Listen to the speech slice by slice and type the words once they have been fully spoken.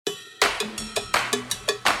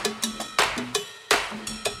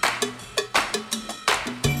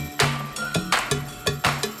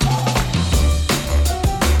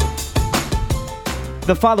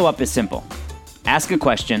The follow-up is simple. Ask a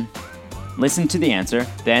question, listen to the answer,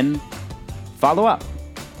 then follow up.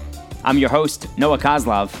 I'm your host, Noah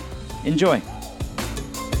Kozlov. Enjoy.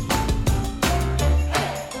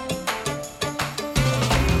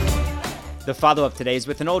 The follow-up today is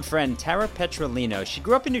with an old friend, Tara Petrolino. She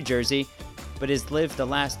grew up in New Jersey, but has lived the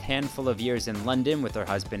last handful of years in London with her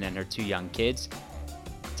husband and her 2 young kids.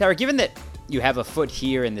 Tara, given that you have a foot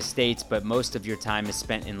here in the States, but most of your time is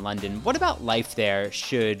spent in London, what about life there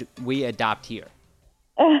should we adopt here?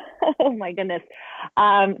 Oh my goodness.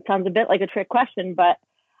 Sounds a bit like a trick question, but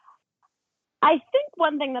I think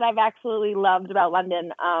one thing that I've absolutely loved about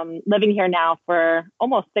London, living here now for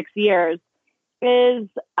almost 6 years, is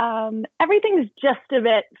everything's just a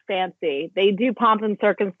bit fancy. They do pomp and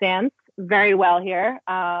circumstance very well here.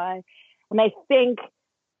 And I think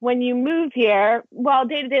when you move here, well,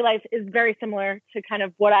 day-to-day life is very similar to kind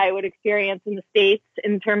of what I would experience in the States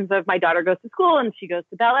in terms of my daughter goes to school and she goes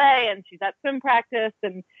to ballet and she's at swim practice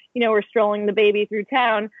and, we're strolling the baby through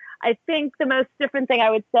town. I think the most different thing I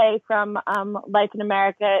would say from life in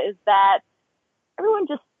America is that everyone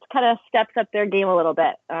just kind of steps up their game a little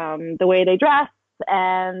bit. The way they dress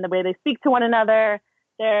and the way they speak to one another,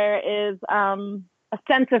 there is a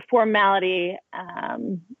sense of formality,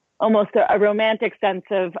 almost a romantic sense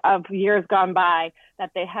of years gone by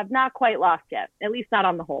that they have not quite lost yet, at least not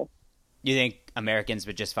on the whole. You think Americans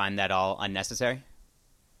would just find that all unnecessary?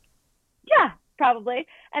 Yeah, probably.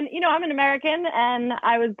 And, I'm an American and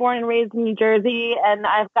I was born and raised in New Jersey and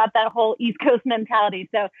I've got that whole East Coast mentality.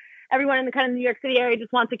 So everyone in the kind of New York City area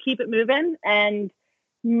just wants to keep it moving and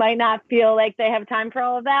might not feel like they have time for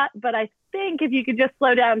all of that. But I think if you could just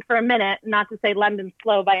slow down for a minute, not to say London's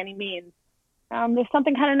slow by any means, there's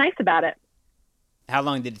something kind of nice about it. How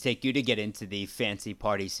long did it take you to get into the fancy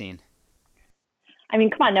party scene? I mean,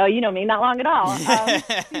 come on, Noah, you know me, not long at all.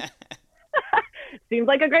 Seems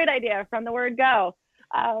like a great idea from the word go.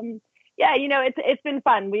 Yeah, it's been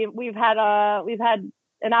fun. We've had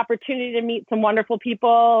an opportunity to meet some wonderful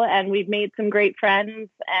people, and we've made some great friends,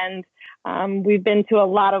 and we've been to a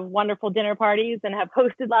lot of wonderful dinner parties and have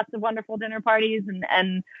hosted lots of wonderful dinner parties,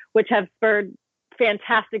 and which have spurred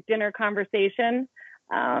fantastic dinner conversation.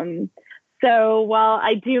 So while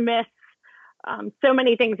I do miss so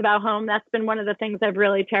many things about home, that's been one of the things I've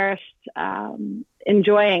really cherished,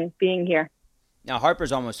 enjoying being here. Now,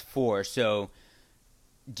 Harper's almost 4, so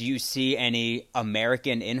do you see any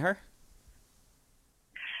American in her?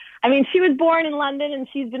 I mean, she was born in London and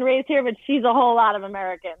she's been raised here, but she's a whole lot of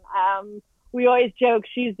American. We always joke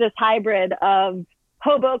she's this hybrid of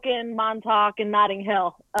Hoboken, Montauk, and Notting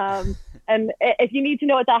Hill. And if you need to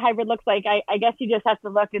know what that hybrid looks like, I guess you just have to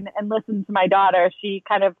look and listen to my daughter. She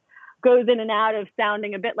kind of goes in and out of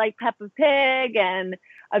sounding a bit like Peppa Pig and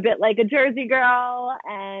a bit like a Jersey girl,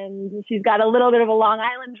 and she's got a little bit of a Long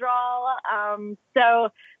Island drawl. So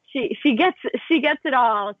she gets it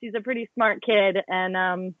all. She's a pretty smart kid,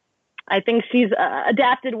 and I think she's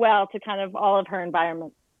adapted well to kind of all of her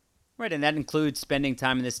environment. Right, and that includes spending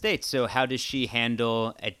time in the States. So how does she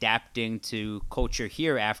handle adapting to culture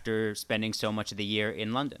here after spending so much of the year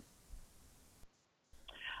in London?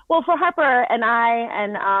 Well, for Harper and I,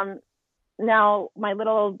 and now my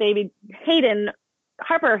little baby Hayden,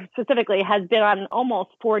 Harper specifically has been on almost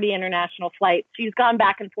 40 international flights. She's gone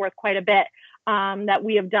back and forth quite a bit, that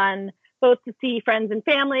we have done both to see friends and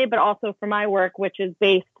family, but also for my work, which is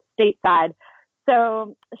based stateside.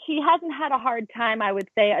 So she hasn't had a hard time, I would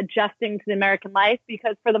say, adjusting to the American life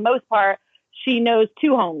because for the most part, she knows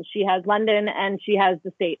 2 homes. She has London and she has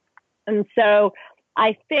the States. And so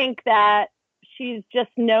I think that she's just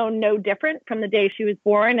known no different from the day she was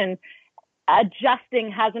born, and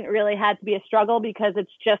adjusting hasn't really had to be a struggle because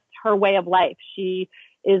it's just her way of life. She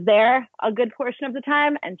is there a good portion of the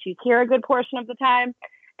time and she's here a good portion of the time.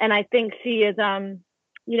 And I think she is,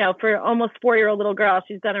 for almost 4-year-old little girl,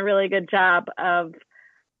 she's done a really good job of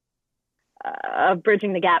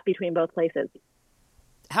bridging the gap between both places.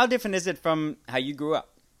 How different is it from how you grew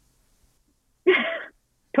up?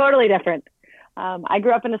 Totally different. I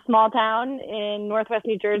grew up in a small town in northwest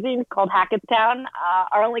New Jersey called Hackettstown.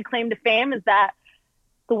 Our only claim to fame is that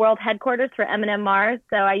the world headquarters for M&M Mars.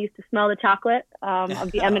 So I used to smell the chocolate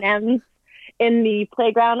of the M&Ms in the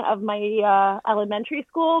playground of my elementary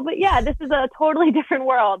school. But yeah, this is a totally different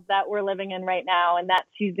world that we're living in right now and that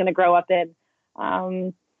she's going to grow up in.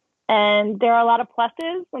 And there are a lot of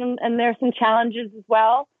pluses and there are some challenges as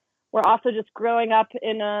well. We're also just growing up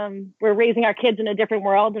we're raising our kids in a different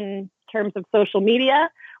world in terms of social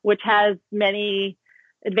media, which has many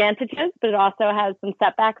advantages, but it also has some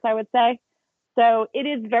setbacks, I would say. So it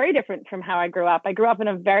is very different from how I grew up. I grew up in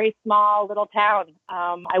a very small little town.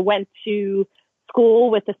 I went to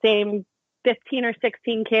school with the same 15 or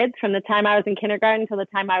 16 kids from the time I was in kindergarten till the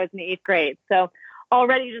time I was in the 8th grade. So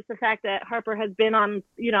already just the fact that Harper has been on,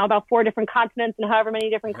 about 4 different continents and however many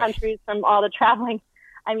different countries from all the traveling.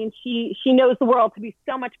 I mean, she knows the world to be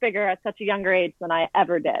so much bigger at such a younger age than I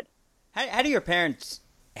ever did. How do your parents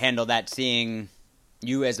handle that, seeing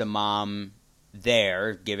you as a mom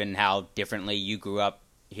there, given how differently you grew up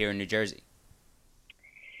here in New Jersey?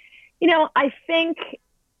 I think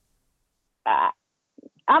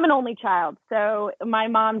I'm an only child, so my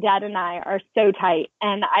mom, dad, and I are so tight,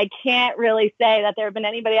 and I can't really say that there have been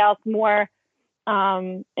anybody else more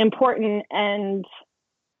important and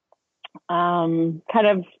kind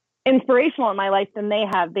of inspirational in my life than they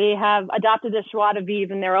have. They have adopted a joie de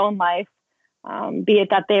vivre in their own life, be it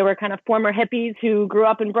that they were kind of former hippies who grew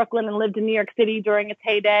up in Brooklyn and lived in New York City during its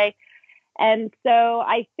heyday. And so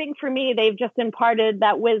I think for me, they've just imparted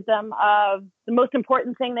that wisdom of the most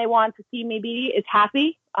important thing they want to see me be is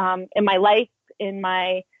happy in my life, in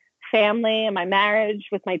my family, in my marriage,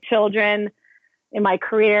 with my children, in my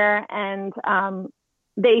career. And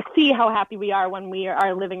they see how happy we are when we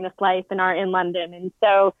are living this life and are in London. And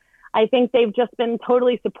so I think they've just been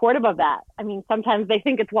totally supportive of that. I mean, sometimes they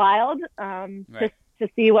think it's wild Right. to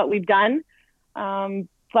see what we've done.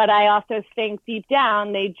 But I also think deep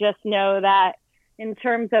down, they just know that in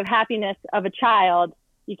terms of happiness of a child,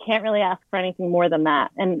 you can't really ask for anything more than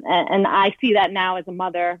that. And I see that now as a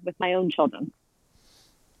mother with my own children.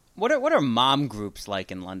 What are mom groups like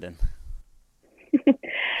in London?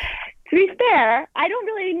 To be fair, I don't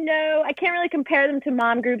really know. I can't really compare them to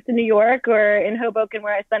mom groups in New York or in Hoboken,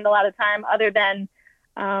 where I spend a lot of time, other than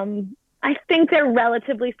I think they're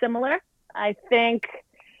relatively similar. I think,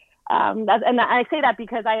 and I say that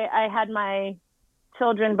because I had my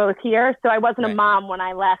children both here, so I wasn't Right. a mom when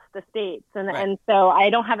I left the States, and Right. and so I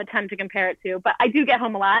don't have a ton to compare it to. But I do get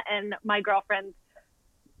home a lot, and my girlfriends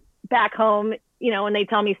back home, when they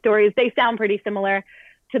tell me stories, they sound pretty similar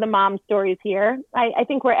to the mom stories here. I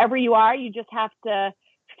think wherever you are, you just have to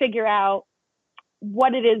figure out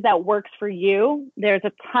what it is that works for you. There's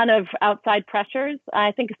a ton of outside pressures,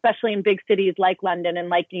 I think, especially in big cities like London and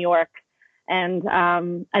like New York. And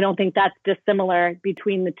I don't think that's dissimilar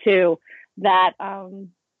between the two, that, moms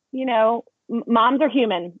are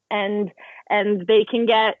human, and they can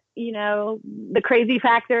get, the crazy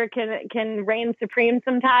factor can reign supreme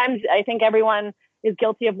sometimes. I think everyone is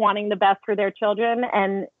guilty of wanting the best for their children,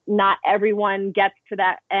 and not everyone gets to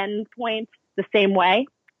that end point the same way.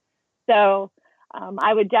 So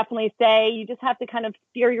I would definitely say you just have to kind of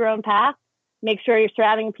steer your own path, make sure you're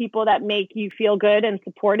surrounding people that make you feel good and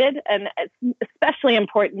supported. And it's especially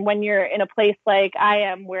important when you're in a place like I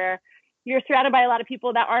am, where you're surrounded by a lot of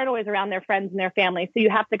people that aren't always around their friends and their family. So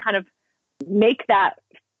you have to kind of make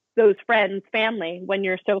those friends family when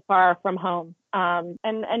you're so far from home. And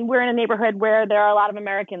we're in a neighborhood where there are a lot of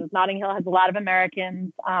Americans. Notting Hill has a lot of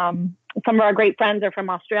Americans. Some of our great friends are from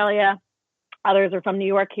Australia. Others are from New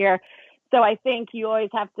York here. So I think you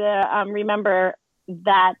always have to remember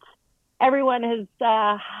that everyone's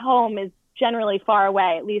home is generally far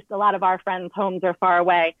away. At least a lot of our friends' homes are far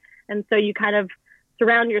away. And so you kind of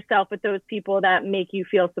surround yourself with those people that make you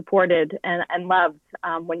feel supported and loved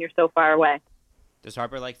when you're so far away. Does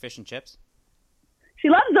Harper like fish and chips? She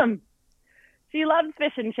loves them. She loves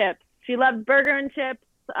fish and chips. She loves burger and chips.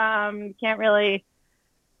 She hasn't really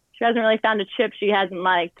found a chip she hasn't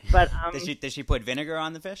liked. But Does she put vinegar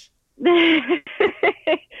on the fish? No,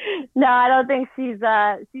 I don't think she's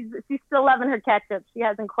still loving her ketchup. She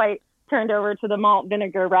hasn't quite turned over to the malt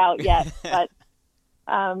vinegar route yet. But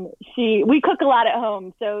we cook a lot at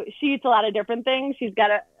home, so she eats a lot of different things. She's got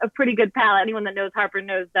a pretty good palate. Anyone that knows Harper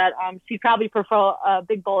knows that she probably prefer a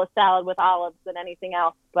big bowl of salad with olives than anything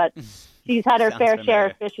else. But she's had her fair share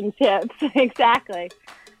of fish and chips. Exactly.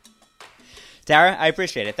 Tara, I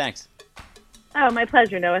appreciate it. Thanks. Oh, my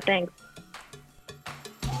pleasure, Noah. Thanks.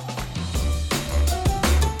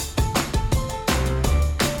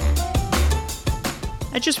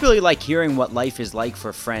 I just really like hearing what life is like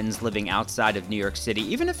for friends living outside of New York City,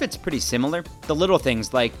 even if it's pretty similar. The little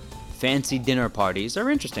things like fancy dinner parties are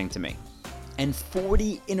interesting to me. And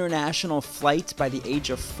 40 international flights by the age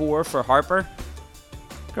of 4 for Harper?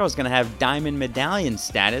 Girl's gonna have diamond medallion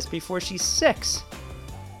status before she's 6.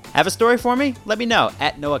 Have a story for me? Let me know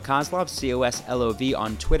at Noah Koslov, Coslov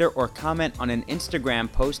on Twitter, or comment on an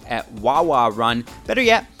Instagram post at Wawa Run. Better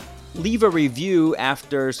yet, leave a review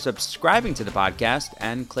after subscribing to the podcast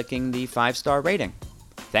and clicking the 5-star rating.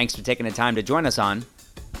 Thanks for taking the time to join us on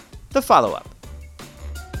The Follow-Up.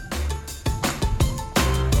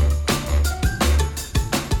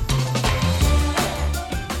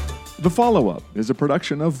 The Follow-Up is a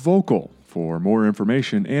production of Vocal For more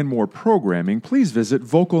information and more programming, please visit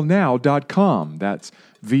vocalnow.com. That's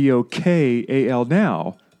VOKAL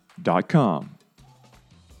now.com.